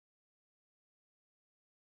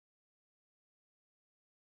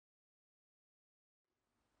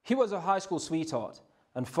He was a high school sweetheart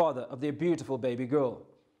and father of their beautiful baby girl.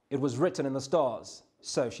 It was written in the stars,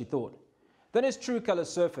 so she thought. Then his true colors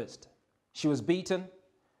surfaced. She was beaten,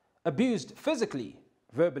 abused physically,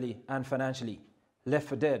 verbally and financially, left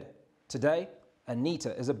for dead. Today,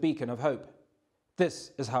 Anita is a beacon of hope.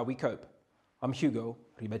 This is how we cope. I'm Hugo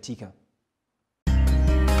Ribatika.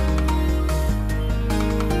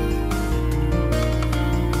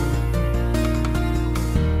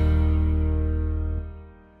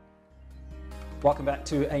 Welcome back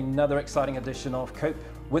to another exciting edition of Cope.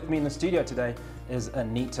 With me in the studio today is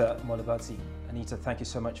Anita MOLEBETSI. Anita, thank you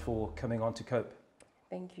so much for coming on to Cope.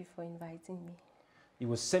 Thank you for inviting me. You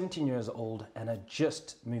were 17 years old and had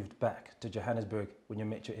just moved back to Johannesburg when you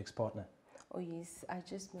met your ex-partner. Oh yes, I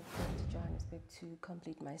just moved back to Johannesburg to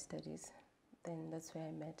complete my studies. Then that's where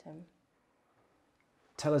I met him.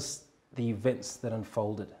 Tell us the events that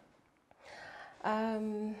unfolded.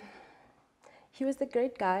 He was a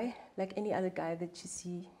great guy, like any other guy that you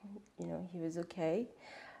see. You know, he was okay.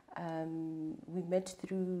 We met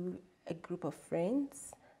through a group of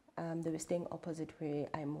friends. They were staying opposite where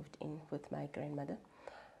I moved in with my grandmother.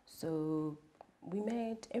 So we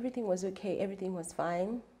met, everything was okay, everything was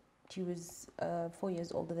fine. He was 4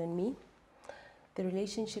 years older than me. The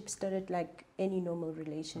relationship started like any normal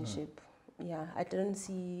relationship. Yeah, I didn't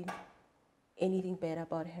see anything bad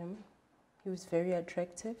about him. He was very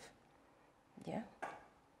attractive. Yeah.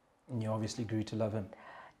 And you obviously grew to love him.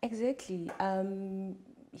 Exactly.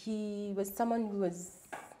 He was someone who was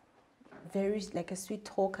very, like a sweet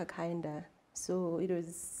talker kinda. So it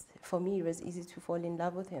was, for me, it was easy to fall in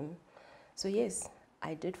love with him. So yes,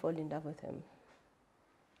 I did fall in love with him.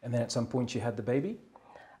 And then at some point you had the baby?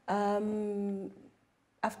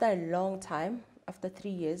 After a long time, after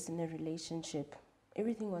 3 years in a relationship,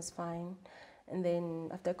 everything was fine. And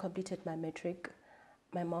then after I completed my matric,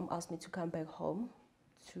 my mom asked me to come back home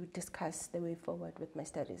to discuss the way forward with my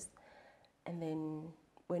studies. And then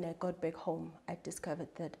when I got back home, I discovered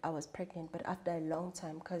that I was pregnant, but after a long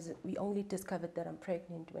time, because we only discovered that I'm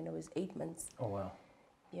pregnant when I was 8 months. Oh, wow.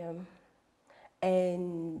 Yeah.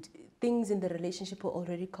 And things in the relationship were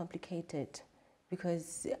already complicated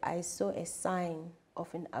because I saw a sign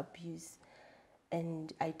of an abuse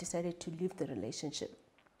and I decided to leave the relationship.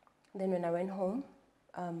 Then when I went home,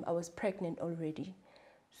 I was pregnant already.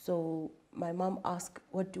 So my mom asked,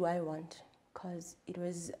 what do I want? Because it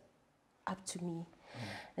was up to me.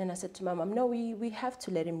 And I said to my mom, no, we have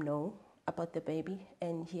to let him know about the baby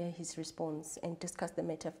and hear his response and discuss the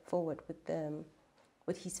matter forward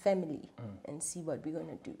with his family and see what we're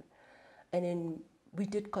going to do. And then we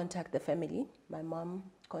did contact the family. My mom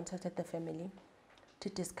contacted the family to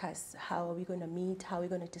discuss how are we going to meet, how are we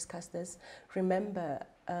going to discuss this. Remember,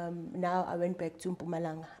 now I went back to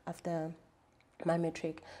Mpumalanga after my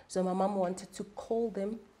matric. So my mom wanted to call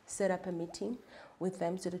them, set up a meeting with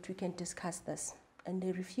them so that we can discuss this. And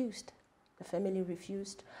they refused. The family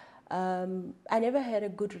refused. I never had a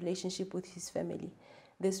good relationship with his family.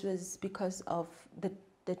 This was because of the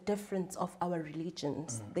difference of our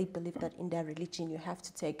religions. They believe that in their religion you have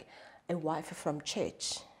to take a wife from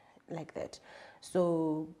church, like that.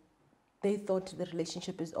 So they thought the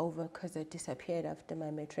relationship is over because I disappeared after my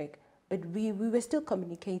matric. But we were still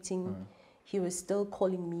communicating. He was still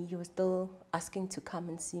calling me. He was still asking to come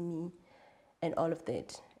and see me and all of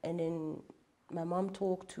that. And then my mom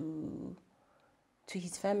talked to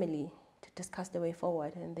his family to discuss the way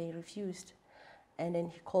forward, and they refused. And then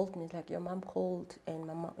he called me, like, your mom called, and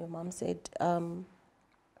your mom said,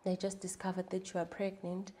 they just discovered that you are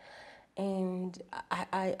pregnant. And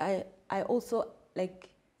I also, like,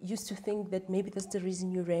 used to think that maybe that's the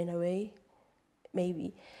reason you ran away,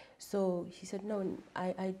 maybe. So he said, no,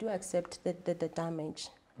 I do accept the damage.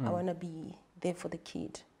 I want to be there for the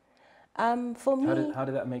kid. For me, How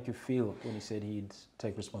did that make you feel when he said he'd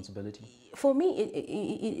take responsibility? For me,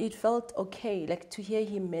 it felt okay, like to hear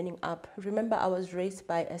him manning up. Remember, I was raised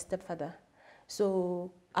by a stepfather.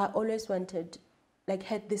 So I always wanted, like,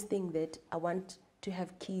 had this thing that I want to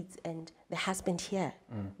have kids and the husband here,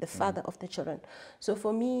 the father of the children. So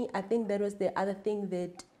for me, I think that was the other thing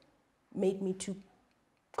that made me to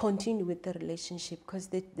continue with the relationship, because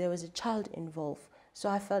there was a child involved. So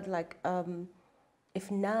I felt like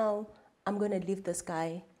if now I'm going to leave this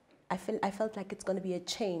guy, I felt like it's going to be a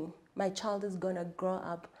chain. My child is going to grow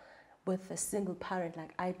up with a single parent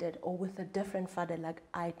like I did, or with a different father like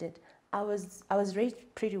I did. I was raised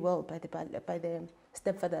pretty well by the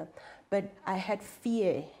stepfather, but I had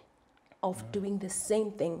fear of doing the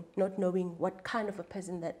same thing, not knowing what kind of a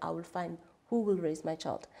person that I will find who will raise my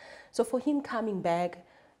child. So for him coming back,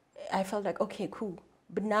 I felt like, okay, cool.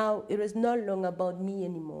 But now it was no longer about me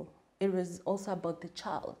anymore. it was also about the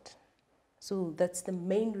child. So that's the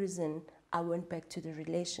main reason I went back to the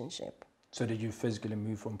relationship. So did you physically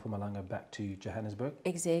move from Mpumalanga back to Johannesburg?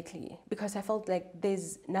 Exactly, because I felt like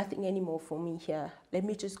there's nothing anymore for me here. Let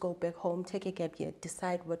me just go back home, take a gap year,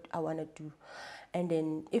 decide what I want to do. And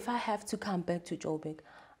then if I have to come back to Joburg,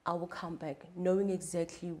 I will come back, knowing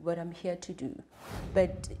exactly what I'm here to do.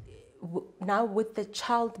 But now with the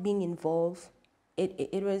child being involved,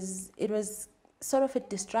 it was sort of a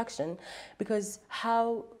distraction, because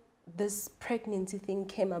how this pregnancy thing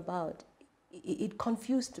came about, it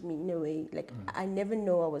confused me in a way. Like, I never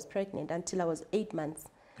know I was pregnant until I was 8 months.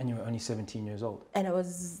 And you were only 17 years old? And I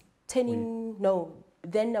was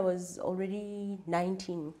then I was already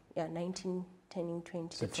 19. Yeah, 19, turning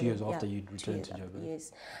 20. So 2 years after you'd returned to Joburg?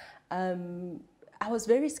 Yes. I was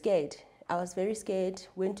very scared.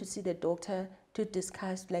 Went to see the doctor to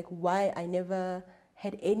discuss like why I never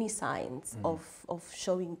had any signs of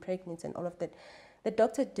showing pregnancy and all of that. The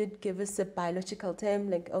doctor did give us a biological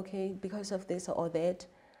term, like, okay, because of this or that.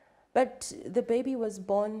 But the baby was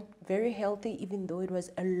born very healthy, even though it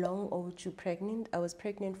was a long overdue pregnant. I was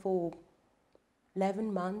pregnant for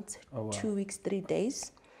 11 months, 2 weeks, 3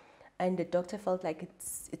 days. And the doctor felt like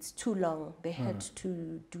it's too long. They had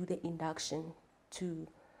to do the induction to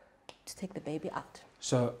take the baby out.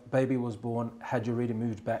 So baby was born, had you already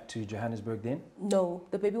moved back to Johannesburg then? No,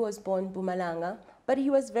 the baby was born in Mpumalanga, but he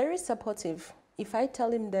was very supportive. If I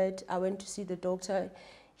tell him that I went to see the doctor,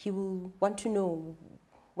 he will want to know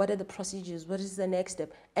what are the procedures, what is the next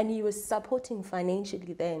step. And he was supporting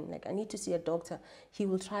financially then. Like, I need to see a doctor. He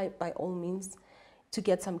will try by all means to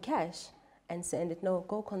get some cash and send it. No,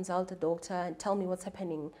 go consult a doctor and tell me what's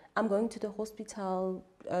happening. I'm going to the hospital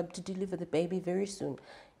to deliver the baby very soon.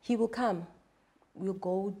 He will come. We'll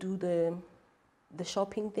go do the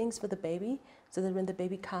shopping things for the baby, so that when the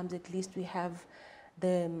baby comes, at least we have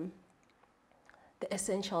the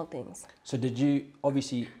essential things. So did you,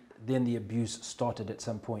 obviously, then the abuse started at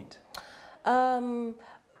some point? The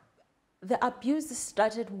abuse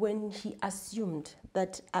started when he assumed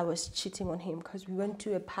that I was cheating on him, because we went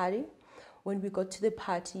to a party. When we got to the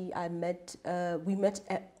party, we met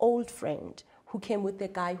an old friend who came with a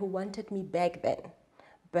guy who wanted me back then.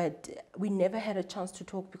 But we never had a chance to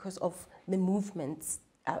talk because of the movements.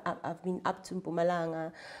 I've been up to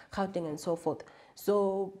Mpumalanga, Gauteng, and so forth.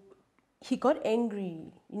 So he got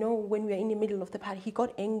angry, you know, when we were in the middle of the party, he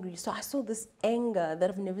got angry. So I saw this anger that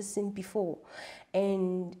I've never seen before.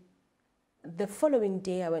 And the following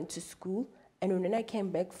day I went to school, and when I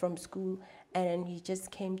came back from school, and he just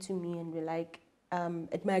came to me and we're like,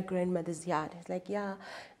 at my grandmother's yard. He's like, yeah,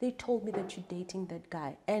 they told me that you're dating that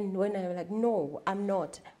guy. And when I was like, no, I'm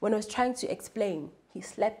not. When I was trying to explain, he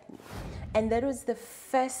slapped me. And that was the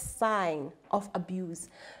first sign of abuse.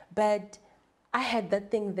 But I had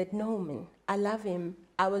that thing that, no, man, I love him.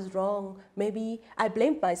 I was wrong. Maybe I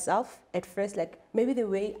blamed myself at first, like maybe the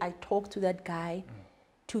way I talked to that guy,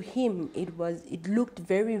 to him, it looked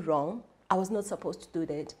very wrong. I was not supposed to do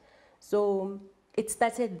that. So it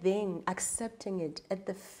started then, accepting it at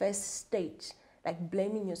the first stage, like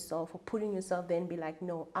blaming yourself or putting yourself there and be like,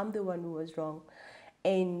 no, I'm the one who was wrong.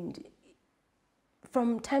 And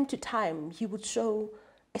from time to time, he would show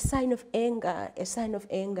a sign of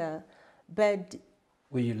anger, but...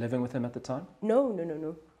 Were you living with him at the time?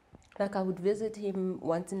 No. Like, I would visit him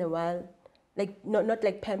once in a while, like not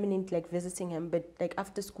like permanent, like visiting him, but like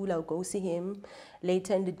after school, I'll go see him.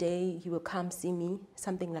 Later in the day, he will come see me,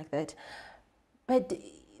 something like that. But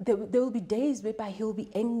there will be days whereby he'll be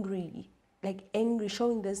angry,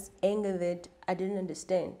 showing this anger that I didn't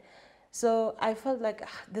understand. So I felt like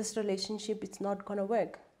this relationship, it's not going to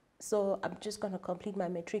work. So I'm just going to complete my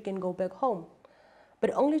matric and go back home.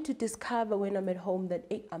 But only to discover when I'm at home that,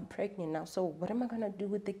 hey, I'm pregnant now. So what am I going to do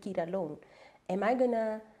with the kid alone? Am I going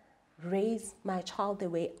to raise my child the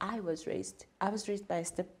way I was raised? I was raised by a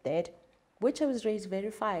stepdad, which I was raised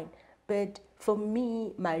very fine. But for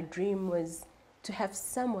me, my dream was to have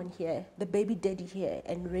someone here, the baby daddy here,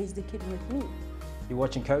 and raise the kid with me. You're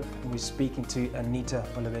watching Cope, and we're speaking to Anita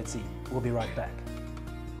MOLEBETSI. We'll be right back.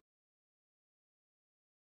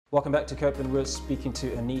 Welcome back to Cope, and we're speaking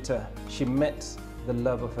to Anita. She met the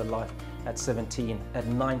love of her life at 17. At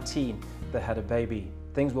 19, they had a baby.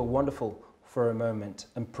 Things were wonderful for a moment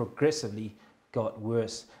and progressively got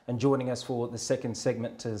worse. And joining us for the second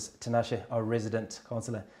segment is Tinashe, our resident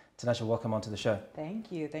counsellor. Tinashe, welcome onto the show.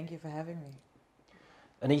 Thank you for having me.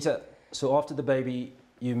 Anita, so after the baby,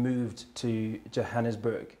 you moved to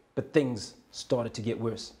Johannesburg, but things started to get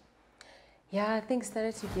worse. Yeah, things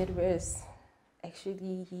started to get worse.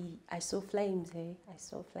 Actually, I saw flames, I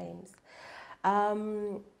saw flames.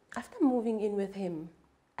 After moving in with him,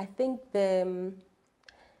 I think the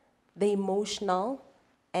emotional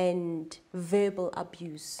and verbal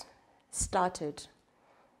abuse started.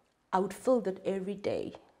 I would feel that every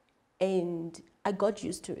day, and I got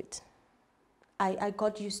used to it. I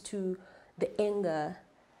got used to the anger,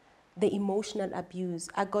 the emotional abuse.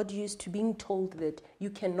 I got used to being told that you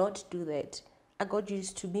cannot do that. I got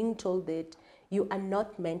used to being told that you are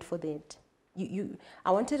not meant for that.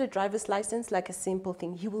 I wanted a driver's license, like a simple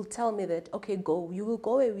thing. He will tell me that, okay, go. You will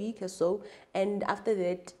go a week or so, and after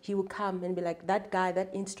that, he will come and be like, that guy,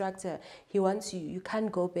 that instructor, he wants you. You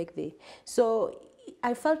can't go back there. So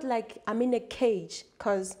I felt like I'm in a cage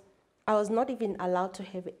because I was not even allowed to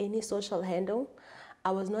have any social handle.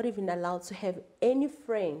 I was not even allowed to have any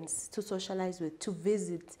friends to socialize with, to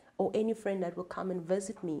visit, or any friend that will come and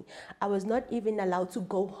visit me. I was not even allowed to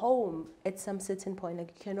go home at some certain point.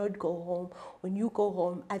 Like, you cannot go home. When you go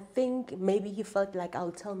home, I think maybe he felt like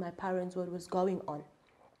I'll tell my parents what was going on.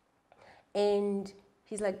 And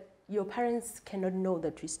he's like, your parents cannot know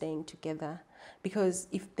that we're staying together, because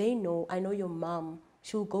if they know, I know your mom,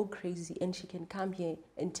 she'll go crazy and she can come here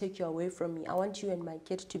and take you away from me. I want you and my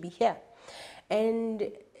kid to be here.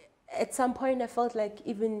 And at some point I felt like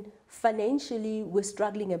even financially we're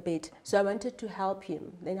struggling a bit. So I wanted to help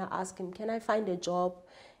him. Then I asked him, can I find a job?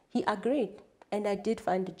 He agreed, and I did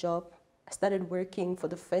find a job. I started working for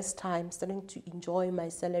the first time, starting to enjoy my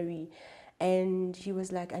salary. And he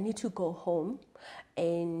was like, I need to go home,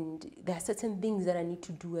 and there are certain things that I need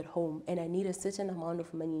to do at home, and I need a certain amount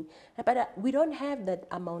of money. But we don't have that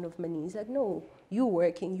amount of money. He's like, no, you're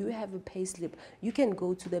working, you have a pay slip, you can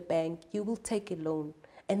go to the bank, you will take a loan,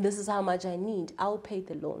 and this is how much I need, I'll pay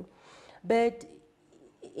the loan. But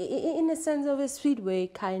in a sense of a sweet way,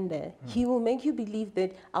 kinda, he will make you believe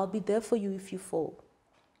that I'll be there for you if you fall.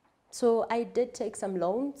 So I did take some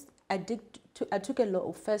loans. I took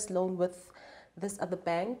a first loan with this other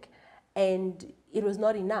bank, and it was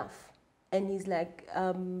not enough. And he's like,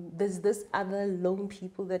 there's this other loan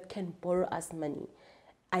people that can borrow us money.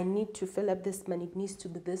 I need to fill up this money. It needs to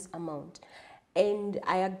be this amount. And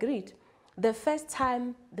I agreed. The first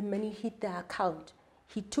time the money hit the account,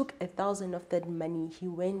 he took 1,000 of that money. He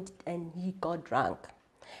went and he got drunk.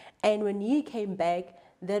 And when he came back,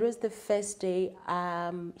 that was the first day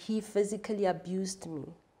he physically abused me.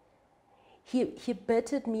 He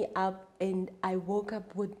battered me up, and I woke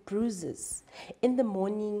up with bruises. In the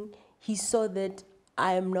morning, he saw that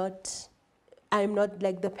I am not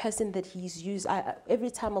like the person that he's used. Every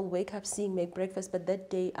time I'll wake up seeing make breakfast, but that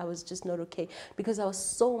day I was just not okay because I was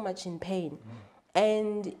so much in pain.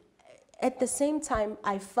 And at the same time,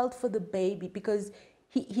 I felt for the baby, because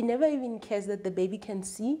he never even cares that the baby can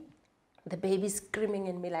see. The baby's screaming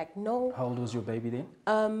and me like, no. How old was your baby then?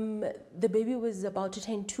 The baby was about to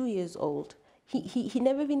turn 2 years old. He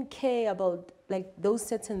never even cared about like those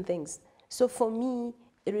certain things. So for me,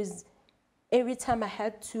 it was every time I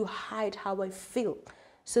had to hide how I feel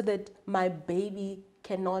so that my baby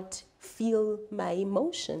cannot feel my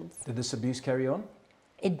emotions. Did this abuse carry on?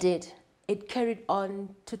 It did. It carried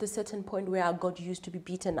on to the certain point where I got used to be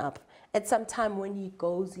beaten up. At some time when he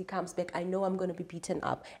comes back, I know I'm going to be beaten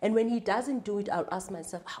up. And when he doesn't do it, I'll ask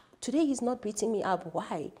myself, today he's not beating me up.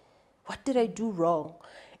 Why? What did I do wrong?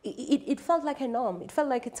 It felt like a norm. It felt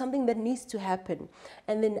like it's something that needs to happen.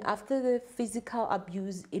 And then after the physical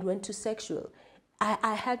abuse, it went to sexual.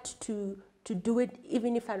 I had to do it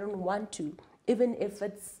even if I don't want to, even if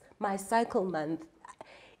it's my cycle month.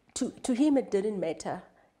 To him, it didn't matter.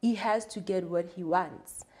 He has to get what he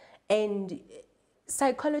wants. And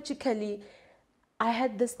psychologically, I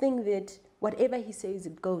had this thing that whatever he says,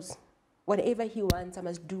 it goes. Whatever he wants, I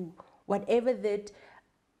must do. Whatever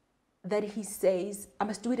that he says, I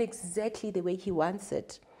must do it exactly the way he wants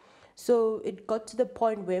it. So it got to the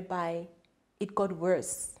point whereby it got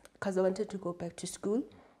worse because I wanted to go back to school.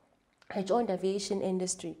 I joined aviation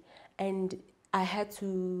industry and I had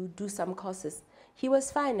to do some courses. He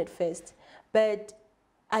was fine at first, but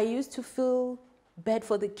I used to feel bad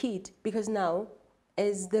for the kid because now,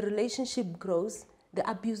 as the relationship grows, the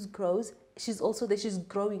abuse grows, she's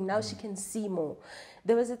growing. Now she can see more.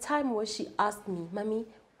 There was a time where she asked me, Mommy,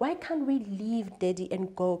 why can't we leave Daddy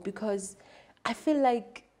and go? Because I feel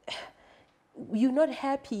like you're not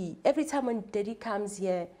happy. Every time when Daddy comes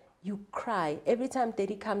here, you cry. Every time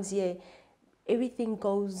Daddy comes here, everything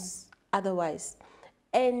goes otherwise.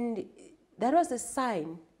 And that was a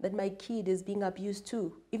sign that my kid is being abused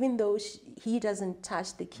too, even though he doesn't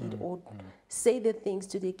touch the kid or say the things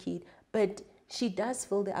to the kid, but she does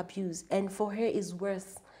feel the abuse, and for her it's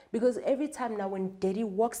worse. Because every time now when Daddy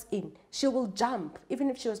walks in, she will jump. Even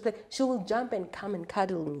if she was playing, she will jump and come and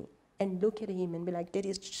cuddle me and look at him and be like,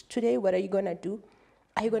 Daddy, today what are you going to do?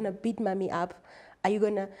 Are you going to beat mommy up? Are you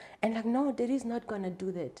going to... And like, no, daddy's not going to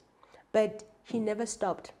do that. But he never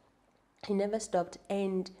stopped. He never stopped.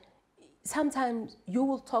 And sometimes you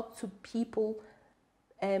will talk to people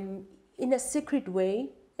in a secret way,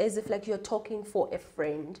 as if like you're talking for a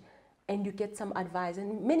friend, and you get some advice.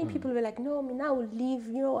 And many people were like, no, I mean, I will leave,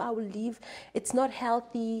 you know, I will leave. It's not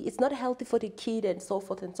healthy. It's not healthy for the kid, and so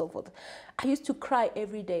forth and so forth. I used to cry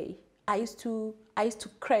every day. I used to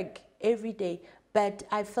crack every day. But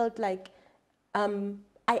I felt like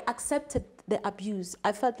I accepted the abuse.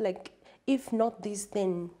 I felt like, if not this,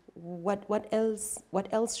 then what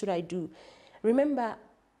else should I do? Remember,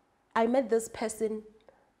 I met this person,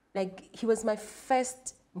 like he was my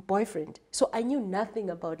first boyfriend. So I knew nothing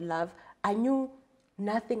about love. I knew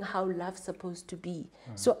nothing how love's supposed to be.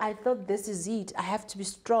 So I thought, this is it. I have to be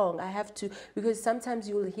strong. I have to, because sometimes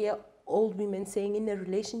you will hear old women saying, in a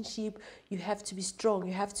relationship, you have to be strong,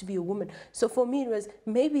 you have to be a woman. So for me, it was,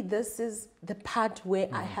 maybe this is the part where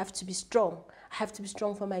I have to be strong. I have to be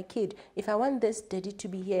strong for my kid. If I want this daddy to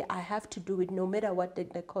be here, I have to do it no matter what the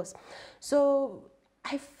cost. So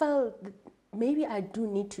I felt that maybe I do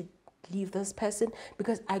need to leave this person,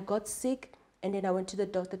 because I got sick and then I went to the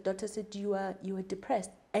doctor. The doctor said, you are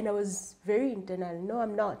depressed. And I was very in denial. No,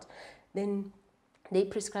 I'm not. Then they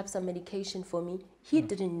prescribed some medication for me. He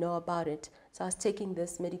didn't know about it. So I was taking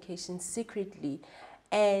this medication secretly.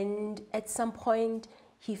 And at some point,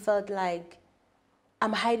 he felt like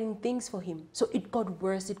I'm hiding things for him. So it got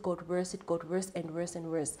worse, it got worse, it got worse and worse and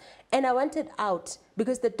worse. And I wanted out,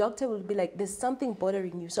 because the doctor will be like, there's something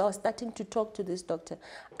bothering you. So I was starting to talk to this doctor.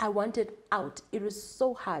 I wanted out. It was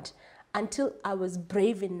so hard, until I was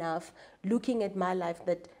brave enough, looking at my life,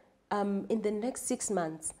 that in the next 6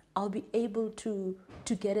 months, I'll be able to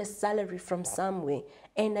get a salary from somewhere,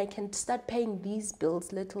 and I can start paying these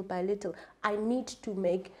bills little by little. I need to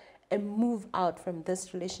make a move out from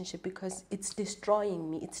this relationship, because it's destroying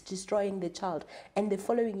me. It's destroying the child. And the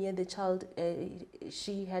following year, the child,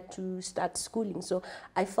 she had to start schooling. So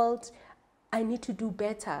I felt I need to do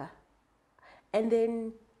better. And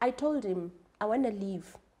then I told him, I want to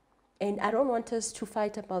leave. And I don't want us to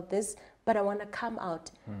fight about this, but I want to come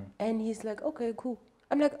out. And he's like, okay, cool.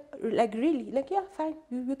 I'm like really? Like, yeah, fine,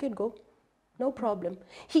 you can go. No problem.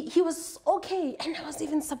 He was okay, and I was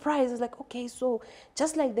even surprised. I was like, okay, so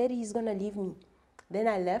just like that, he's going to leave me. Then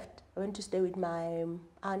I left. I went to stay with my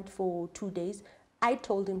aunt for 2 days. I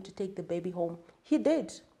told him to take the baby home. He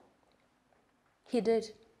did. He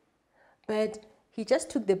did. But he just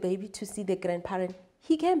took the baby to see the grandparent.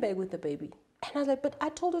 He came back with the baby. And I was like, but I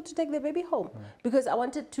told her to take the baby home, because I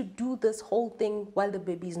wanted to do this whole thing while the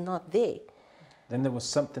baby is not there. Then there was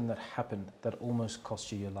something that happened that almost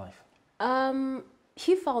cost you your life.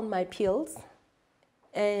 He found my pills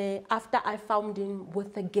after I found him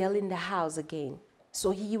with a girl in the house again.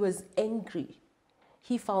 So he was angry.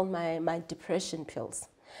 He found my depression pills.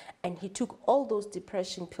 And he took all those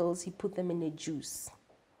depression pills, he put them in a juice.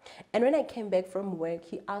 And when I came back from work,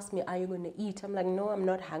 he asked me, are you going to eat? I'm like, no, I'm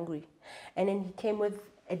not hungry. And then he came with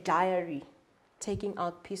a diary, taking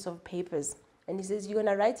out piece of papers. And he says, you're going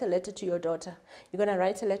to write a letter to your daughter. You're going to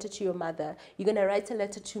write a letter to your mother. You're going to write a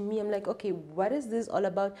letter to me. I'm like, okay, what is this all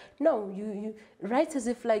about? No, you write as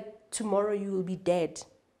if like tomorrow you will be dead.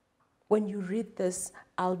 When you read this,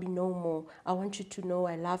 I'll be no more. I want you to know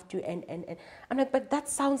I loved you. And I'm like, but that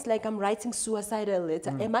sounds like I'm writing suicidal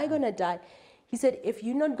letter. Am I going to die? He said, if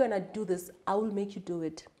you're not going to do this, I will make you do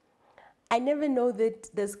it. I never know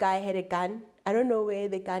that this guy had a gun. I don't know where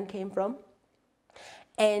the gun came from.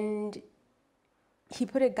 And he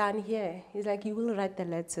put a gun here. He's like, you will write the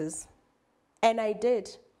letters. And I did.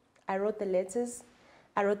 I wrote the letters.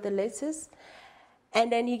 And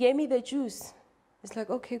then he gave me the juice. It's like,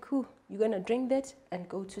 okay, cool. You're going to drink that and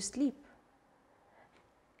go to sleep.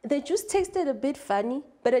 The juice tasted a bit funny,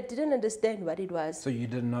 but I didn't understand what it was. So you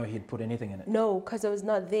didn't know he'd put anything in it? No, because I was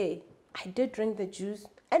not there. I did drink the juice.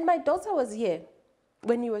 And my daughter was here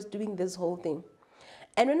when he was doing this whole thing.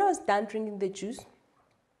 And when I was done drinking the juice,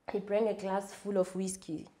 he brought a glass full of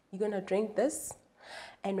whiskey. You're going to drink this,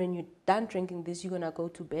 and when you're done drinking this, you're going to go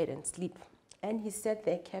to bed and sleep. And he sat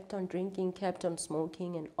there, kept on drinking, kept on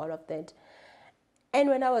smoking, and all of that. And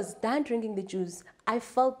when I was done drinking the juice, I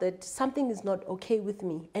felt that something is not okay with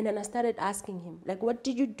me. And then I started asking him, like, what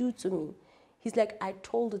did you do to me? He's like, I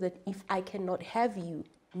told you that if I cannot have you,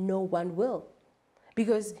 no one will.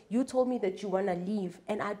 Because you told me that you want to leave,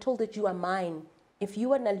 and I told that you are mine. If you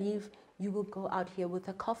want to leave, you will go out here with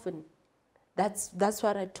a coffin. That's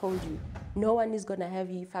what I told you. No one is going to have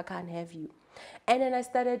you if I can't have you. And then I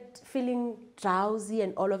started feeling drowsy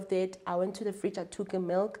and all of that. I went to the fridge, I took a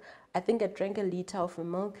milk. I think I drank a liter of a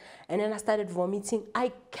milk, and then I started vomiting.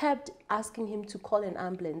 I kept asking him to call an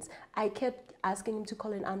ambulance. I kept asking him to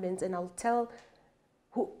call an ambulance, and I'll tell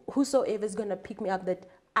whosoever is going to pick me up that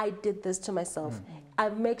I did this to myself. I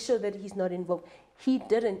make sure that he's not involved. He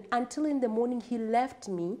didn't. Until in the morning, he left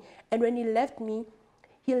me, and when he left me,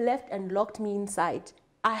 he left and locked me inside.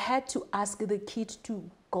 I had to ask the kid to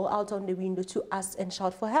go out on the window to ask and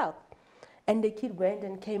shout for help. And the kid went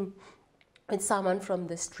and came with someone from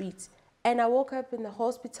the streets. And I woke up in the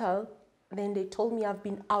hospital, then they told me I've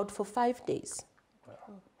been out for 5 days.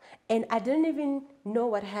 Wow. And I didn't even know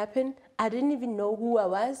what happened. I didn't even know who I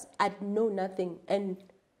was. I know nothing. And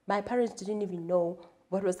my parents didn't even know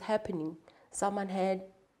what was happening. Someone had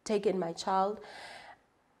taken my child.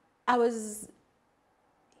 I was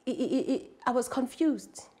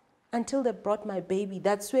confused until they brought my baby.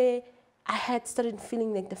 That's where I had started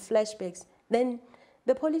feeling like the flashbacks. Then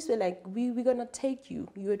the police were like, we're going to take you.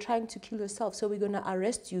 You were trying to kill yourself, so we're going to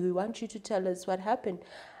arrest you. We want you to tell us what happened.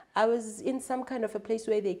 I was in some kind of a place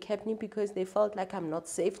where they kept me because they felt like I'm not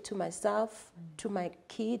safe to myself, to my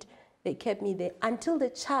kid. They kept me there until the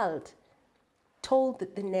child told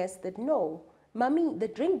the nurse that, no, Mommy, the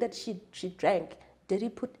drink that she drank, did he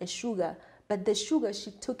put a sugar? But the sugar,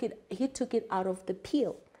 he took it out of the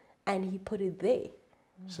pill and he put it there.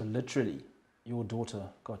 So literally, your daughter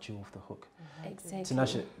got you off the hook. Exactly.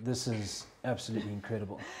 Tinashe, this is absolutely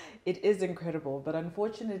incredible. It is incredible, but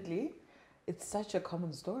unfortunately, it's such a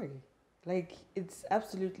common story. Like, it's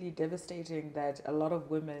absolutely devastating that a lot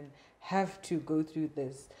of women have to go through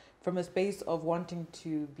this from a space of wanting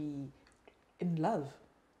to be in love,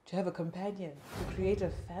 to have a companion, to create a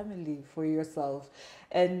family for yourself.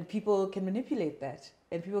 And people can manipulate that,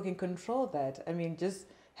 and people can control that. I mean, just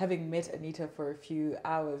having met Anita for a few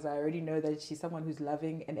hours, I already know that she's someone who's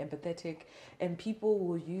loving and empathetic, and people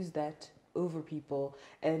will use that over people,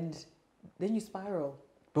 and then you spiral.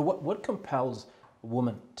 But what compels a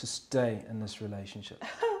woman to stay in this relationship?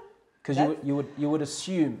 Because you would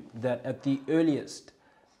assume that at the earliest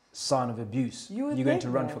sign of abuse, you're going to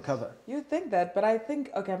run for cover. You'd think that, but I think,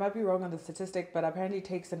 okay, I might be wrong on the statistic, but apparently it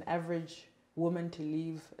takes an average woman to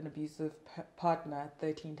leave an abusive partner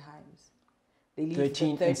 13 times. They leave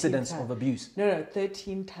 13 incidents of abuse. No,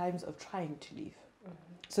 13 times of trying to leave.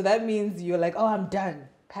 So that means you're like, oh, I'm done,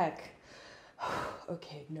 pack.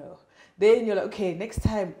 Okay, no. Then you're like, okay, next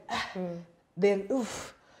time. Then,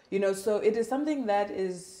 oof. You know, so it is something that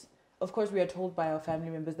is, of course, we are told by our family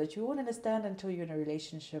members that you won't understand until you're in a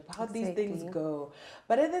relationship, how these things go.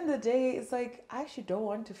 But at the end of the day, it's like, I actually don't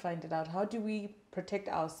want to find it out. How do we protect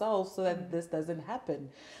ourselves so that this doesn't happen?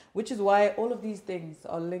 Which is why all of these things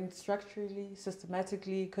are linked structurally,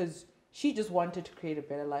 systematically, because she just wanted to create a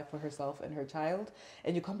better life for herself and her child.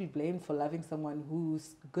 And you can't be blamed for loving someone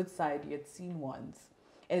whose good side you had seen once.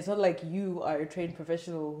 And it's not like you are a trained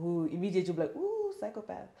professional who immediately be like, ooh,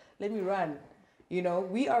 psychopath, let me run. You know,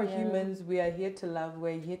 we are humans, we are here to love,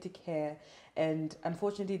 we're here to care. And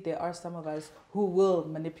unfortunately, there are some of us who will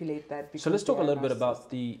manipulate that. So let's talk a little bit about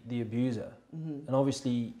the abuser. And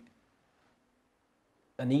obviously,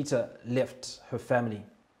 Anita left her family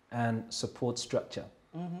and support structure.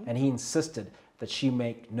 And he insisted that she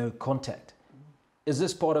make no contact. Is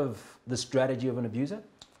this part of the strategy of an abuser?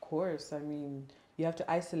 Of course. I mean, you have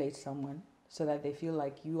to isolate someone so that they feel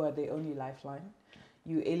like you are their only lifeline.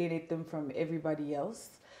 You alienate them from everybody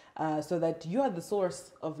else so that you are the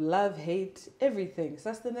source of love, hate, everything,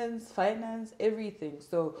 sustenance, finance, everything.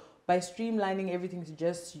 So by streamlining everything to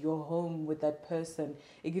just your home with that person,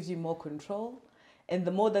 it gives you more control. And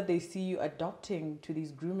the more that they see you adopting to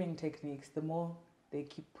these grooming techniques, the more they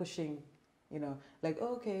keep pushing, you know, like,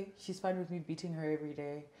 oh, okay, she's fine with me beating her every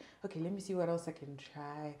day. Okay, let me see what else I can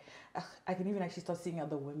try. I can even actually start seeing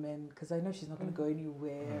other women because I know she's not going to go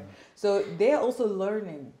anywhere. So they're also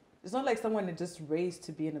learning. It's not like someone is just raised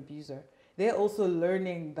to be an abuser. They're also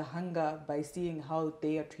learning the hunger by seeing how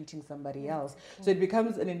they are treating somebody else. So it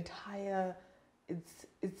becomes an entire,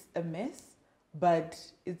 it's a mess, but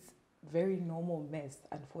it's very normal mess,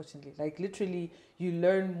 unfortunately. Like literally, you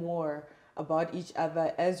learn more about each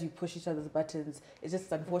other as you push each other's buttons. It's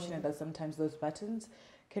just unfortunate that sometimes those buttons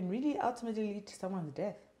can really ultimately lead to someone's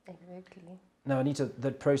death. Exactly. Now, Anita,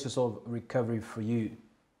 that process of recovery for you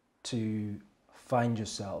to find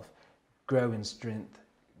yourself, grow in strength,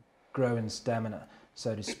 grow in stamina,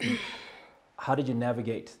 so to speak, how did you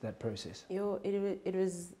navigate that process? It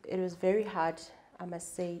was very hard, I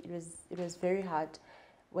must say. It was very hard.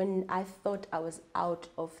 When I thought I was out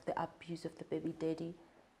of the abuse of the baby daddy,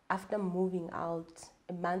 after moving out,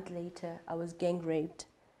 a month later, I was gang raped.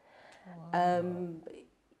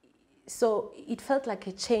 So it felt like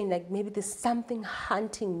a chain, like maybe there's something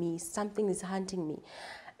hunting me, something is hunting me.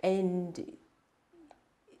 And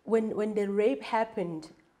when the rape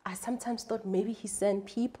happened, I sometimes thought maybe he sent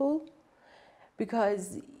people,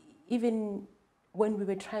 because even when we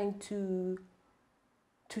were trying to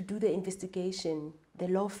do the investigation, the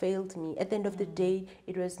law failed me. At the end of the day,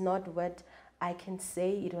 it was not what I can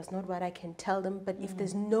say, it was not what I can tell them, but if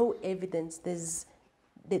there's no evidence, there's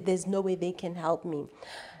no way they can help me.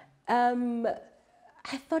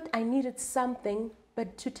 I thought I needed something,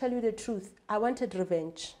 but to tell you the truth, I wanted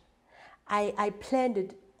revenge. I planned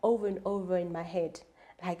it over and over in my head.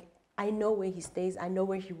 Like, I know where he stays, I know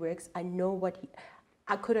where he works, I know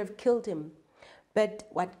I could have killed him. But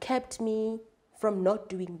what kept me from not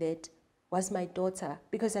doing that was my daughter,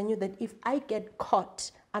 because I knew that if I get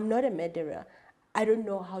caught, I'm not a murderer. I don't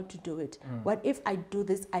know how to do it. What if I do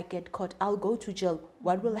this, I get caught, I'll go to jail.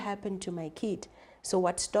 What will happen to my kid? So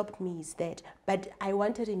what stopped me is that. But I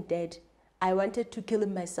wanted him dead. I wanted to kill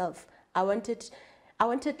him myself. I wanted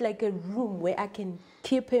like a room where I can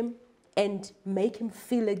keep him and make him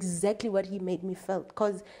feel exactly what he made me feel.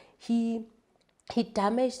 Because he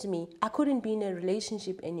damaged me. I couldn't be in a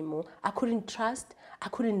relationship anymore. I couldn't trust. I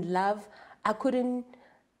couldn't love.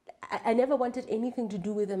 I never wanted anything to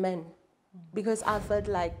do with a man, because I felt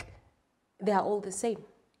like they are all the same.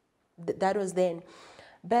 That was then.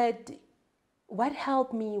 But what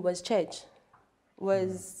helped me was church,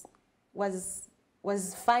 was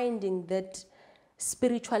finding that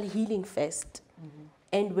spiritual healing first.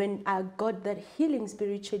 And when I got that healing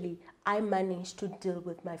spiritually, I managed to deal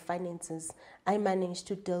with my finances. I managed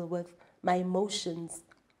to deal with my emotions.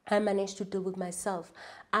 I managed to deal with myself.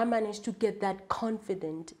 I managed to get that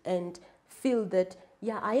confident and feel that,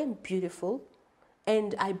 yeah, I am beautiful.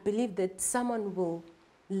 And I believe that someone will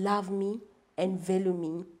love me and value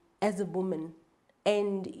me as a woman.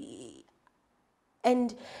 And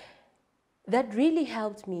that really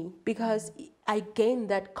helped me, because I gained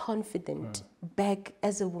that confidence back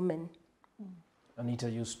as a woman. Anita,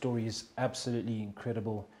 your story is absolutely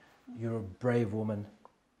incredible. You're a brave woman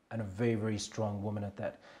and a very, very strong woman at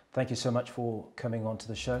that. Thank you so much for coming on to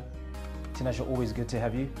the show. Tinashe, always good to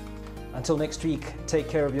have you. Until next week, take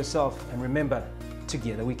care of yourself, and remember,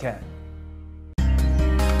 together we can.